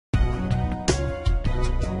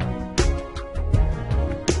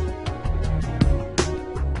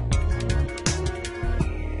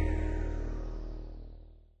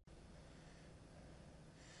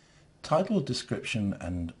Title, description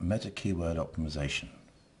and meta keyword optimization.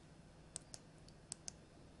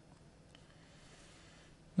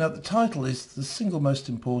 Now the title is the single most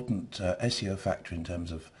important SEO factor in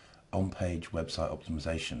terms of on-page website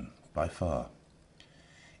optimization by far.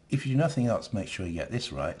 If you do nothing else, make sure you get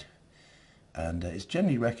this right, and it's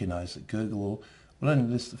generally recognized that Google will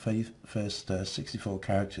only list the first 64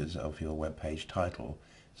 characters of your web page title,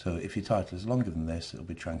 so if your title is longer than this, it will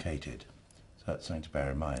be truncated. So that's something to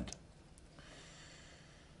bear in mind.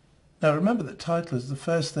 Now remember that title is the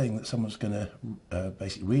first thing that someone's going to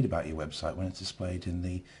basically read about your website when it's displayed in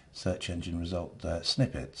the search engine result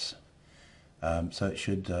snippets. So it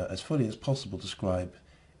should, as fully as possible, describe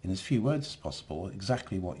in as few words as possible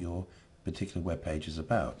exactly what your particular web page is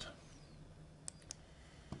about.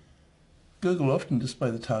 Google will often display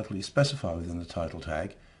the title you specify within the title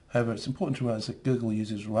tag. However, it's important to realize that Google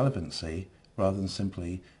uses relevancy rather than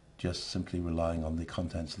simply relying on the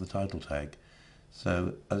contents of the title tag.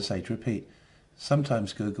 So, as I say, to repeat,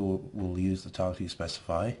 sometimes Google will use the title you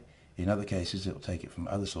specify. In other cases, it will take it from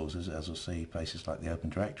other sources, as we'll see, places like the Open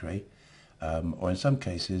Directory. Or in some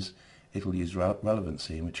cases, it will use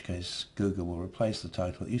relevancy, in which case Google will replace the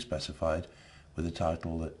title that you specified with a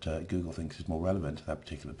title that Google thinks is more relevant to that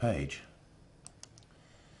particular page.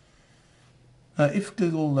 If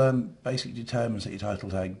Google basically determines that your title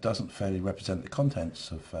tag doesn't fairly represent the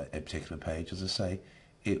contents of a particular page, as I say,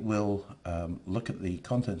 it will look at the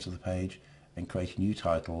contents of the page and create a new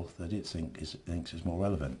title that it thinks is more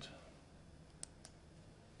relevant.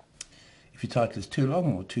 If your title is too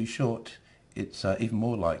long or too short, it's even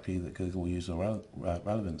more likely that Google will use a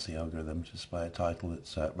relevancy algorithm to display a title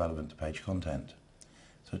that's relevant to page content.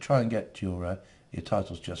 So try and get your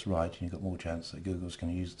titles just right, and you've got more chance that Google's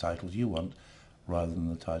going to use the titles you want rather than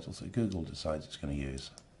the titles that Google decides it's going to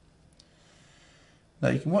use. Now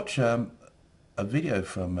you can watch a video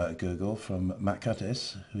from Google from Matt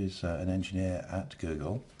Cuttis, who is an engineer at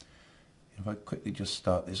Google. If I quickly just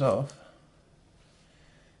start this off.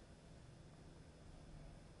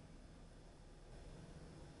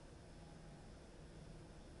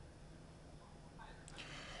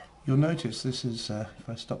 You'll notice this is, if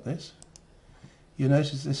I stop this, you'll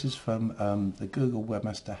notice this is from the Google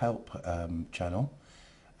Webmaster Help channel,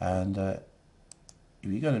 and if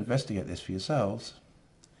you go and investigate this for yourselves,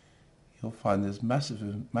 you'll find there's massive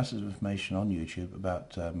information on YouTube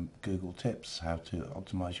about Google tips, how to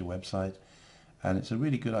optimize your website, and it's a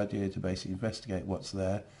really good idea to basically investigate what's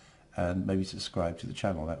there and maybe subscribe to the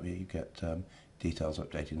channel. That way you get details,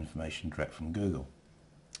 updated information direct from Google.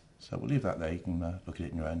 So we'll leave that there, you can look at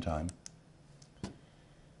it in your own time.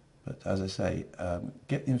 But as I say,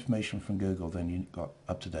 get the information from Google, then you've got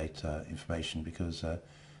up-to-date information, because the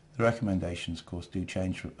recommendations, of course, do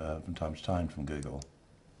change from time to time from Google.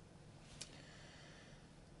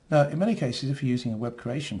 Now, in many cases, if you're using a web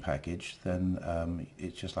creation package, then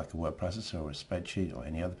it's just like a word processor or a spreadsheet or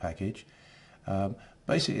any other package.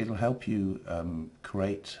 Basically, it'll help you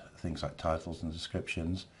create things like titles and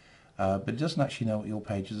descriptions, but it doesn't actually know what your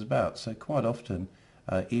page is about. So quite often,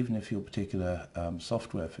 even if your particular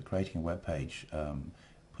software for creating a web page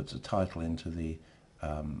puts a title into the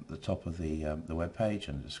top of the web page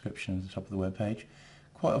and a description at the top of the web page,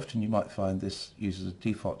 quite often you might find this uses a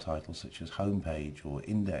default title such as homepage or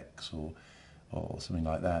index or something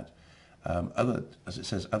like that. As it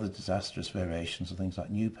says, other disastrous variations of things like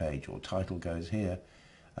new page or title goes here.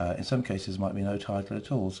 In some cases, there might be no title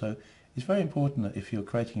at all. So it's very important that if you're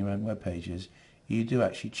creating your own web pages, you do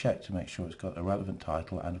actually check to make sure it's got a relevant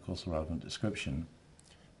title and, of course, a relevant description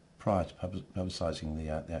prior to publicizing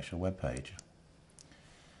the actual web page.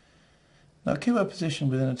 Now, keyword position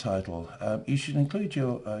within a title. You should include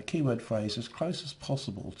your keyword phrase as close as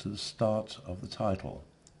possible to the start of the title.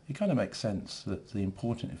 It kind of makes sense that the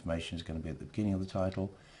important information is going to be at the beginning of the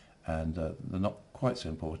title and the not quite so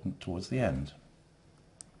important towards the end.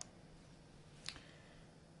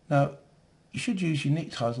 Now, you should use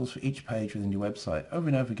unique titles for each page within your website. Over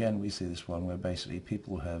and over again we see this one where basically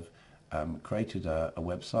people have created a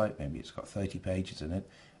website, maybe it's got 30 pages in it,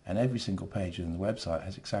 and every single page within the website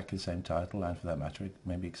has exactly the same title and, for that matter,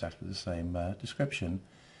 maybe exactly the same description.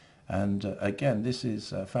 And again, this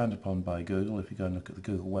is frowned upon by Google. If you go and look at the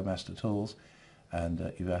Google Webmaster Tools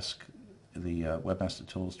and you ask the Webmaster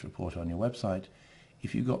Tools to report on your website,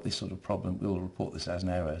 if you've got this sort of problem, we'll report this as an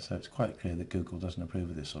error. So it's quite clear that Google doesn't approve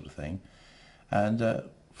of this sort of thing. And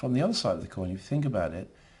from the other side of the coin, if you think about it,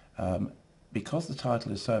 because the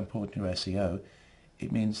title is so important to your SEO,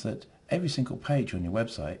 it means that every single page on your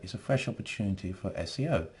website is a fresh opportunity for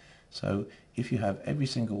SEO. So if you have every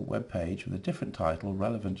single web page with a different title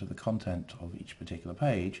relevant to the content of each particular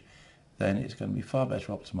page, then it's going to be far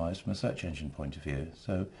better optimized from a search engine point of view.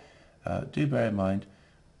 So do bear in mind,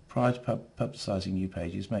 prior to publicizing new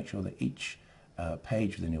pages, make sure that each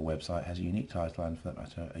page within your website has a unique title and, for that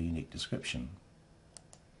matter, a unique description.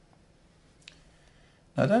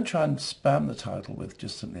 Now, don't try and spam the title with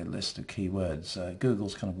just simply a list of keywords.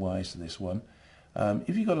 Google's kind of wise to this one.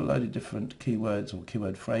 If you've got a load of different keywords or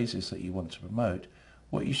keyword phrases that you want to promote,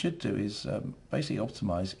 what you should do is basically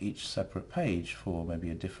optimize each separate page for maybe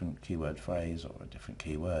a different keyword phrase or a different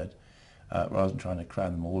keyword, rather than trying to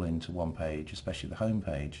cram them all into one page, especially the home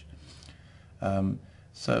page.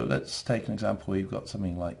 So let's take an example where you've got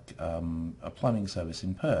something like a plumbing service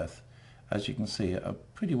in Perth. As you can see, a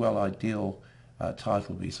pretty well ideal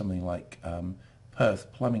title would be something like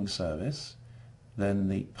Perth Plumbing Service, then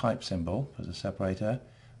the pipe symbol as a separator,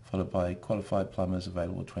 followed by qualified plumbers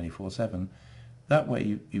available 24/7. That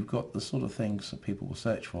way you've got the sort of things that people will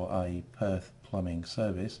search for, i.e. Perth Plumbing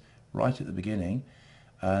Service, right at the beginning,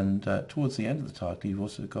 and towards the end of the title you've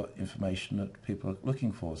also got information that people are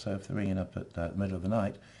looking for. So if they're ringing up at the middle of the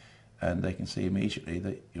night and they can see immediately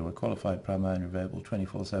that you're a qualified plumber and you're available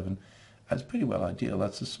 24/7, that's pretty well ideal.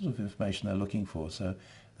 That's the sort of information they're looking for, so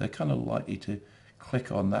they're kind of likely to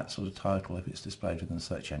click on that sort of title if it's displayed within the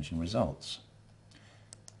search engine results.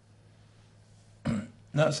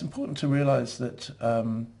 Now, it's important to realize that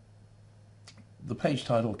the page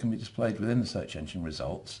title can be displayed within the search engine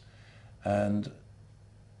results, and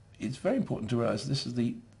it's very important to realize this is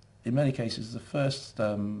in many cases, the first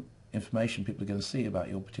information people are going to see about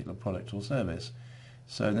your particular product or service.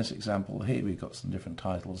 So in this example here, we've got some different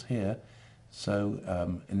titles here.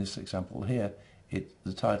 So in this example here,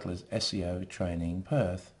 the title is SEO Training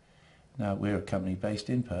Perth. Now, we're a company based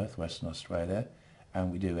in Perth, Western Australia,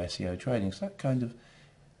 and we do SEO training. So that kind of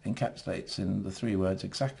encapsulates in the 3 words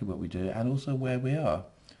exactly what we do and also where we are.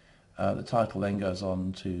 The title then goes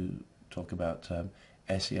on to talk about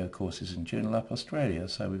SEO courses in Joondalup, Australia.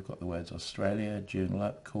 So we've got the words Australia,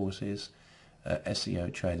 Joondalup, courses,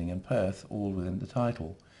 SEO training in Perth, all within the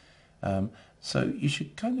title. So you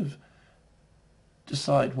should kind of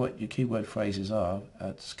decide what your keyword phrases are.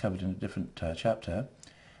 It's covered in a different chapter.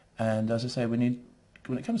 And as I say, when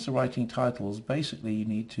it comes to writing titles, basically you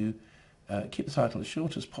need to keep the title as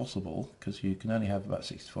short as possible, because you can only have about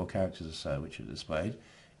 64 characters or so which are displayed.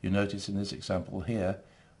 You'll notice in this example here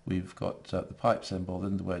we've got the pipe symbol,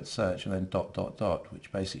 then the word search, and then ...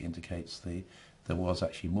 which basically indicates there was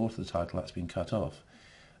actually more to the title that's been cut off.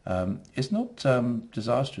 It's not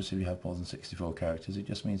disastrous if you have more than 64 characters. It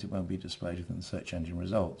just means it won't be displayed within the search engine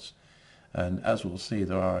results. And as we'll see,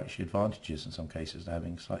 there are actually advantages in some cases to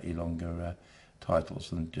having slightly longer titles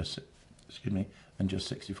than just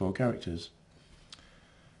 64 characters.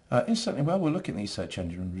 Incidentally, while we're looking at these search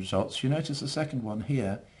engine results, you notice the second one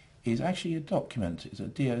here is actually a document. It's a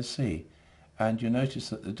DOC, and you notice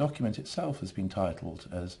that the document itself has been titled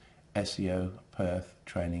as SEO Perth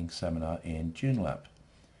Training Seminar in Joondalup.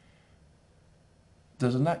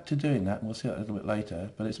 There's a knack to doing that, and we'll see that a little bit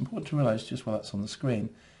later, but it's important to realise, just while that's on the screen,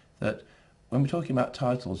 that when we're talking about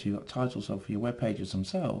titles, you've got titles of your web pages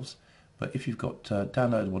themselves, but if you've got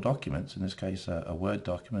downloadable documents, in this case a Word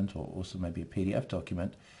document or also maybe a PDF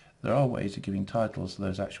document, there are ways of giving titles to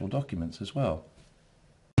those actual documents as well.